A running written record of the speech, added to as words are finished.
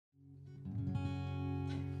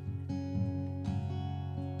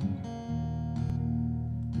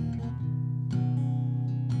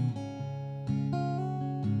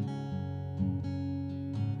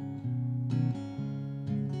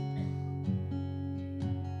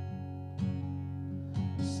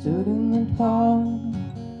stood in the park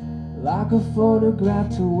like a photograph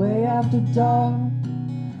till way after dark,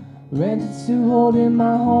 rented to hold in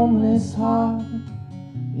my homeless heart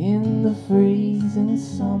in the freezing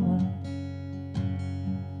summer.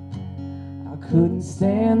 I couldn't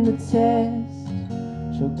stand the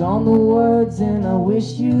test, choked on the words and I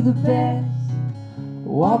wished you the best.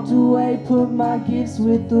 Walked away, put my gifts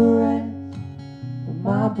with the rest, but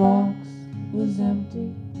my box was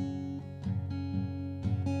empty.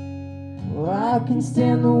 Well, I can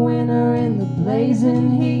stand the winter in the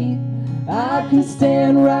blazing heat, I can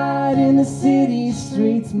stand right in the city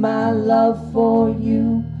streets. My love for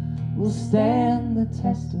you will stand the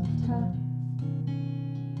test of time.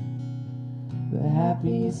 The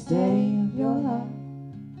happiest day of your life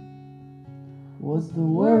was the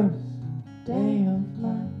worst day of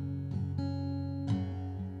mine.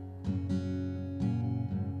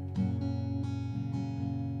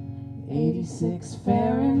 86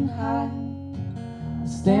 Fahrenheit. I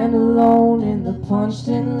stand alone in the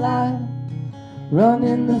punched-in light,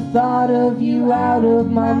 running the thought of you out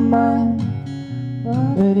of my mind,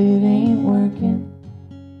 but it ain't working.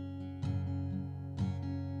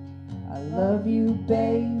 I love you,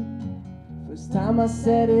 babe. First time I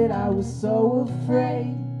said it, I was so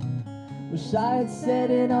afraid. Wish I had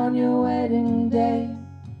said it on your wedding day.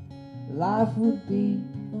 Life would be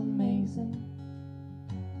amazing.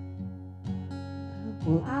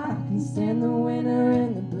 Well, I can stand the winter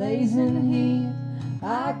in the blazing heat,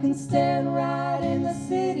 I can stand right in the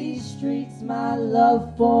city streets. My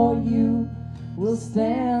love for you will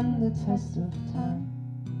stand the test of time.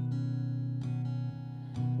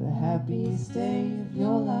 The happiest day of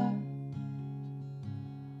your life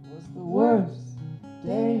was the worst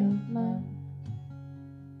day of mine.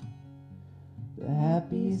 The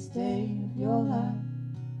happiest day of your life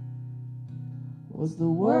was the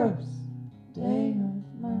worst day